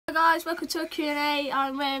guys, welcome to a Q&A.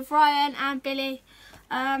 I'm with Ryan and Billy.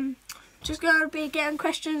 Just going to be getting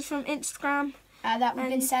questions from Instagram. That we've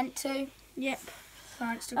been sent to. Yep. For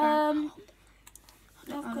Instagram.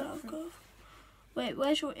 I've got. Wait,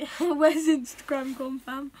 where's Instagram gone,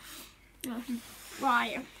 fam?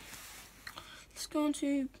 Right. Let's go on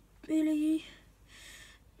to Billy.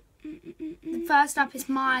 The first up is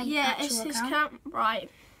my it's his account. Right.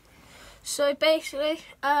 So basically,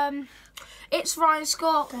 it's Ryan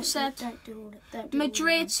Scott said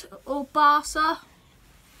Madrid or Barca.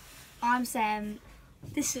 I'm saying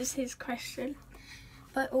this is his question.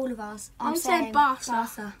 But all of us. I'm saying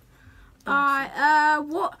Barca.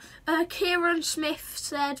 What Kieran Smith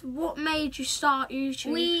said, what made you start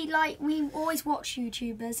YouTube? We always watch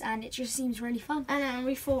YouTubers and it just seems really fun. And then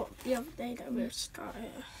we thought the other day that we would start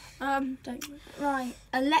it. Right.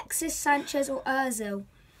 Alexis Sanchez or Ozil?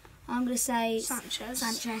 I'm gonna say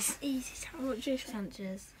Sanchez. Easy. What do you say?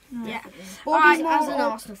 Sanchez. No, yeah. Bobby Moore as an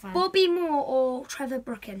Arsenal fan. Bobby Moore or Trevor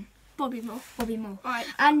Brooking? Bobby Moore. Bobby Moore. Right.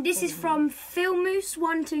 And this is from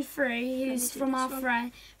PhilMoose123, who's from our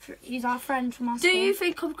friend. Who's our friend from our school. Do you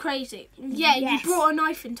think I'm crazy? Yeah, yes. You brought a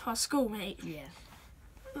knife into our school, mate. Yeah.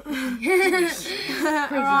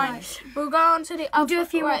 Alright, we'll go on to the other. We'll do a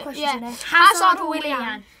few more questions. Yeah. In there. Hazard or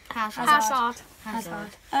Willian?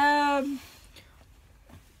 Hazard.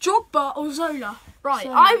 Drogba or Zola? Right,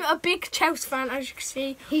 Zola. I'm a big Chelsea fan, as you can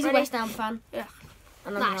see. He's a West Ham fan. Yeah.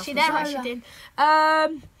 And No, I'm actually, an they're Arsenal actually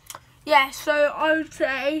in. Yeah, so I would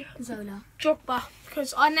say Zola. Drogba,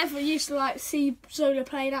 because I never used to see Zola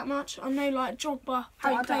play that much. I know Drogba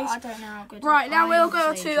how he plays. I don't know how good. Right, now we'll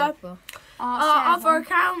go to our other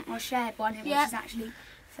account. Our shared one, which is actually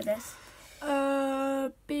for this.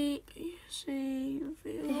 BC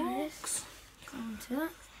Vlogs. Come to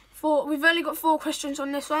that. We've only got 4 questions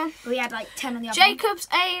on this one. We had 10 on the other Jacobs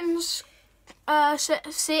Ames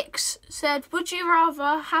 6 said, would you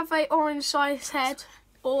rather have a orange-sized head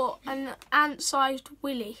or an ant-sized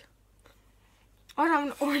willy? I don't have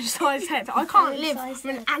an orange-sized head. I can't live with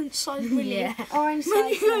an ant-sized willy. Yeah.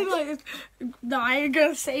 Orange-sized head. No, I ain't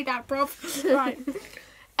going to say that, bruv. Right.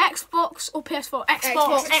 Xbox or PS4? Xbox.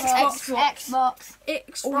 All have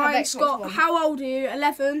Ryan Xbox Scott, One. how old are you?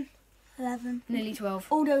 11? 11. Nearly 12.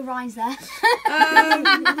 Although Ryan's there.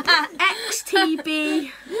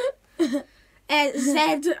 XTB.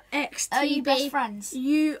 ZXTB. Are you best friends?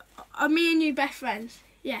 Me and you best friends.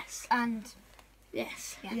 Yes. And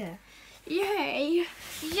Yes. Yeah. Yay.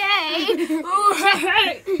 Yay.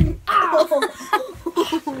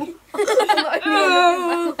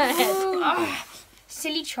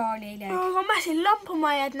 silly Charlie leg. Oh, I've got a massive lump on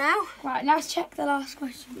my head now. Right, now let's check the last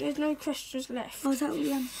question. There's no questions left. Oh, is that what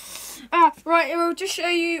you Right, we'll just show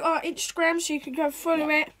you our Instagram so you can go follow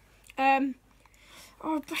it.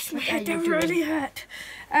 Bless my head, that really hurt.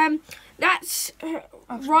 That's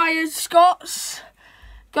Ryan Scott's.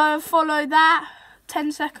 Go and follow that.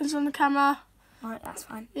 10 seconds on the camera. Alright, that's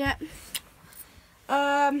fine. Yeah.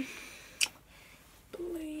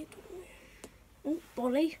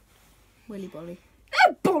 Bolly. Willy Bolly.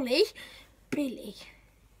 Bolly. Billy.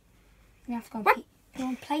 We have to go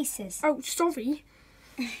on places. Oh, sorry.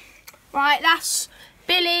 Right, that's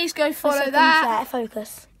Billy's. Go follow that.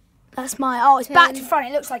 Focus. That's my. Oh, it's back to front.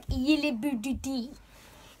 It looks like Yili Boudidi.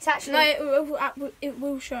 It's actually. No, it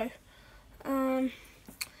will show.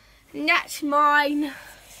 That's mine.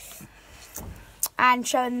 And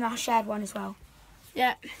showing our shared one as well.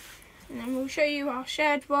 Yeah. And then we'll show you our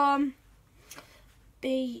shared one.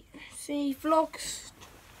 BC Vlogs.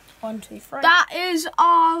 1, 2, 3. That is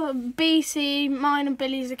our BC, mine and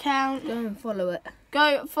Billy's account. Go and follow it.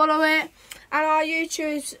 Go follow it. And our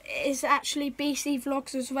YouTube is actually BC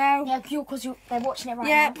Vlogs as well. Yeah, because they're watching it right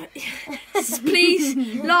Yeah, now. please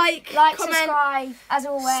like, comment, subscribe, as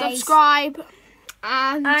always. Subscribe.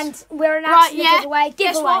 And we're announcing the giveaway.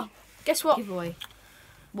 Guess what? Giveaway.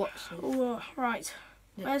 Watch it. Oh, right.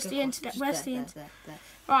 Where's the internet? Where's the internet? There.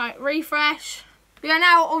 Right, refresh. We are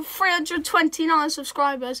now on 329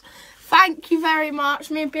 subscribers. Thank you very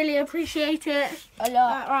much. Me and Billy appreciate it. A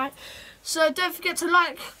lot. Right. So don't forget to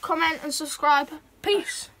like, comment and subscribe.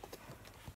 Peace.